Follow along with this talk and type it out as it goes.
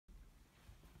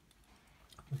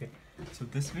Okay, so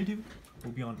this video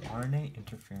will be on RNA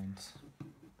interference.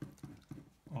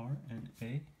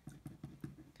 RNA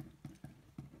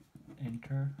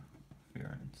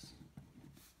interference.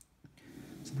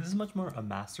 So this is much more a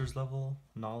master's level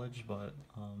knowledge, but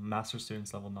master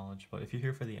students level knowledge. But if you're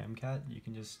here for the MCAT, you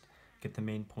can just get the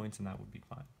main points and that would be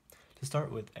fine. To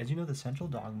start with, as you know, the central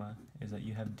dogma is that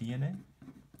you have DNA,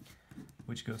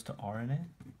 which goes to RNA,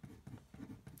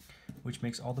 which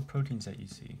makes all the proteins that you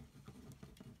see.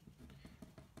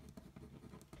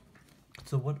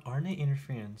 So what RNA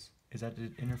interference is that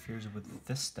it interferes with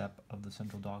this step of the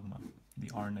central dogma, the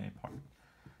RNA part.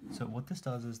 So what this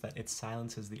does is that it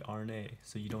silences the RNA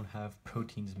so you don't have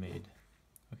proteins made,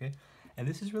 okay? And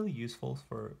this is really useful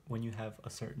for when you have a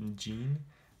certain gene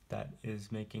that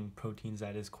is making proteins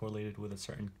that is correlated with a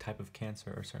certain type of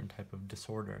cancer or certain type of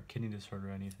disorder, kidney disorder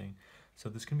or anything. So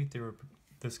this can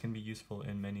be useful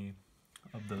in many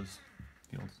of those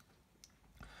fields.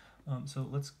 So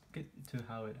let's get to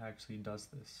how it actually does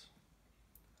this.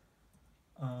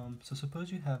 So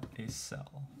suppose you have a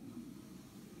cell.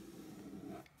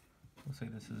 Let's say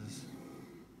this is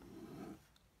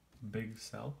a big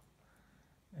cell,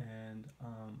 and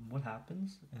what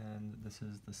happens, and this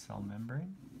is the cell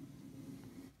membrane.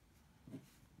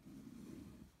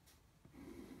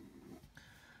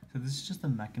 So this is just the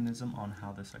mechanism on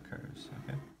how this occurs,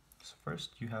 okay? So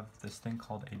first you have this thing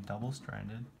called a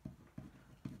double-stranded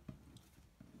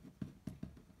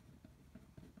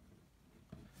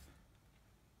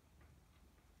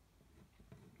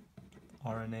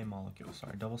RNA molecule,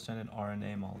 double-stranded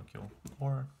RNA molecule,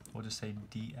 or we'll just say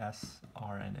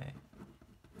dsRNA.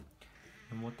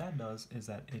 And what that does is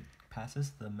that it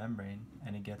passes the membrane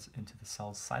and it gets into the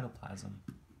cell's cytoplasm.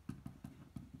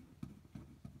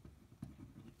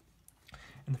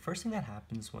 And the first thing that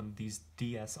happens when these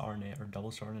dsRNA or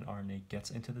double-stranded RNA gets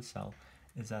into the cell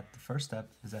is that the first step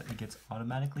is that it gets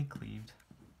automatically cleaved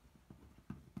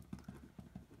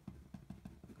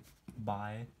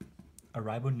by a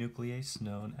ribonuclease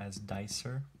known as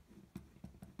dicer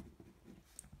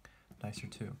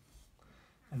 2.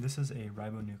 And this is a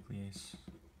ribonuclease.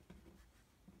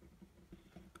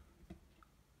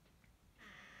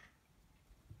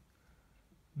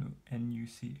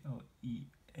 Nuclease.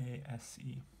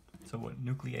 So what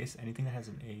nuclease, anything that has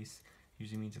an ace,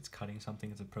 usually means it's cutting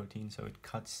something, it's a protein, so it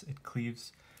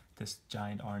cleaves this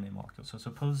giant RNA molecule. So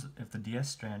suppose if the DS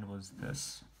strand was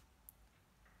this,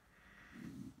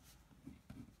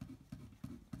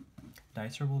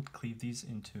 dicer will cleave these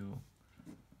into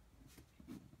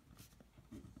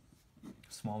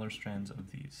smaller strands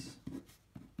of these.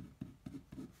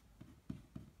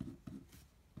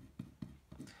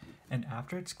 And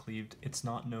after it's cleaved, it's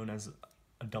not known as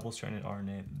a double-stranded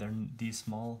RNA. These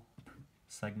small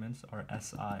segments are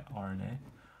siRNA,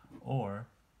 or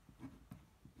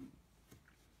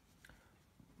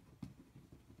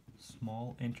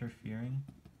small interfering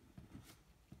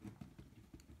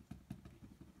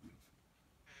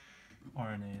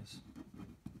RNAs,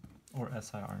 or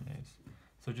siRNAs.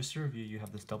 So just to review, you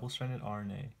have this double-stranded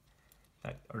RNA,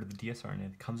 or the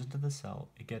dsRNA, that comes into the cell.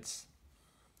 It gets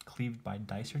cleaved by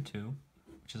dicer 2,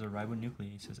 which is a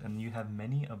ribonuclease, and you have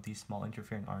many of these small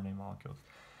interfering RNA molecules.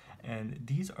 And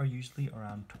these are usually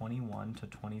around 21 to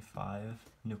 25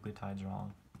 nucleotides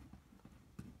long.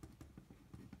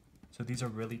 So these are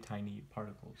really tiny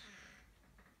particles.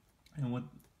 And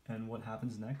what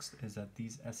happens next is that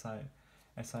these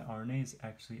siRNAs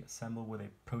actually assemble with a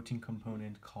protein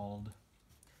component called,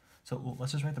 so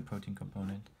let's just write the protein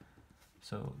component.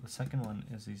 So the second one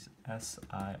is these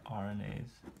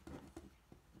siRNAs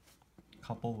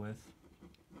couple with,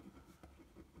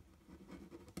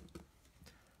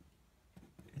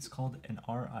 it's called an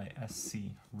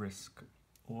RISC,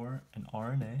 or an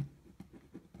RNA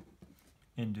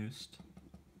induced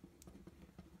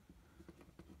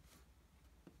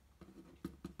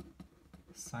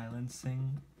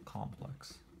silencing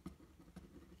complex.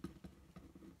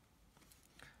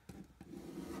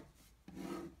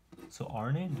 So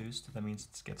RNA induced, that means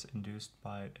it gets induced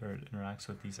by, or it interacts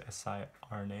with these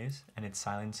siRNAs and it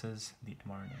silences the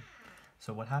mRNA.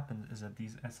 So what happens is that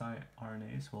these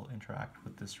siRNAs will interact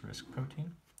with this RISC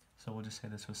protein. So we'll just say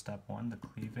this was step 1, the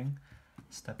cleaving.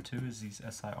 Step 2 is these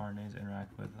siRNAs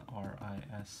interact with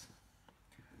RISC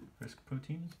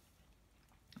proteins.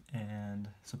 And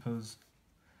suppose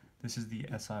this is the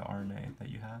siRNA that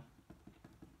you have.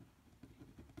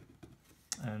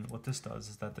 And what this does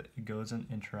is that it goes and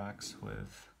interacts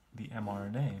with the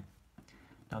mRNA.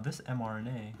 Now this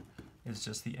mRNA is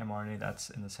just the mRNA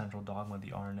that's in the central dogma, the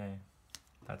RNA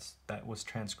that was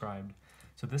transcribed.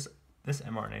 So this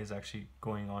mRNA is actually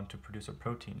going on to produce a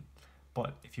protein.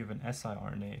 But if you have an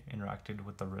siRNA interacted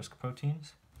with the risk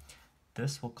proteins,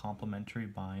 this will complementary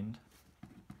bind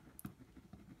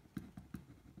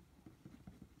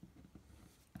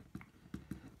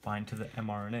to the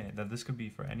mRNA. That this could be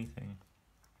for anything.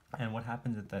 And what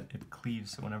happens is that it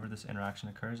cleaves, whenever this interaction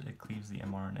occurs, it cleaves the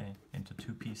mRNA into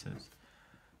two pieces.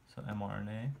 So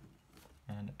mRNA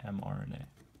and mRNA.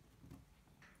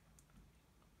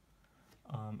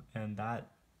 And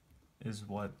that is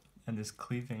what, and this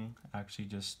cleaving actually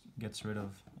just gets rid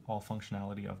of all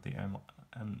functionality of the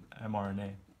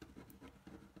mRNA.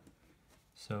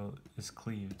 So it's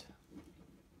cleaved.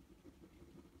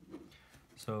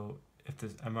 So if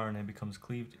this mRNA becomes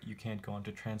cleaved, you can't go on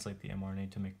to translate the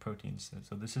mRNA to make proteins.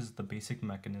 So this is the basic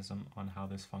mechanism on how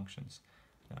this functions.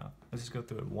 Now, let's just go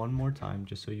through it one more time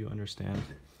just so you understand.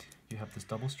 You have this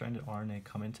double-stranded RNA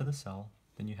come into the cell,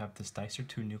 then you have this dicer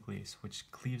 2 nuclease, which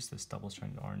cleaves this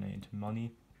double-stranded RNA into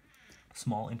many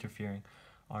small interfering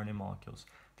RNA molecules.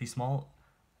 These small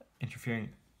interfering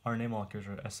RNA molecules,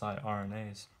 or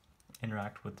siRNAs,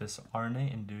 interact with this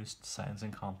RNA-induced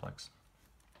silencing complex.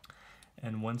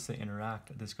 And once they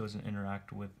interact, this goes and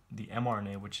interact with the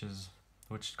mRNA,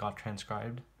 which got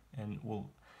transcribed, and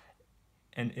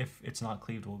if it's not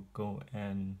cleaved, will go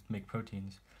and make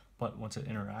proteins. But once it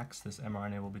interacts, this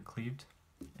mRNA will be cleaved,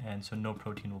 and so no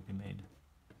protein will be made.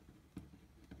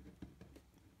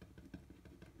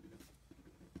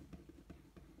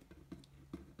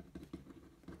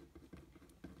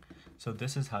 So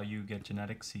this is how you get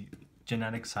genetic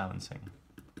silencing.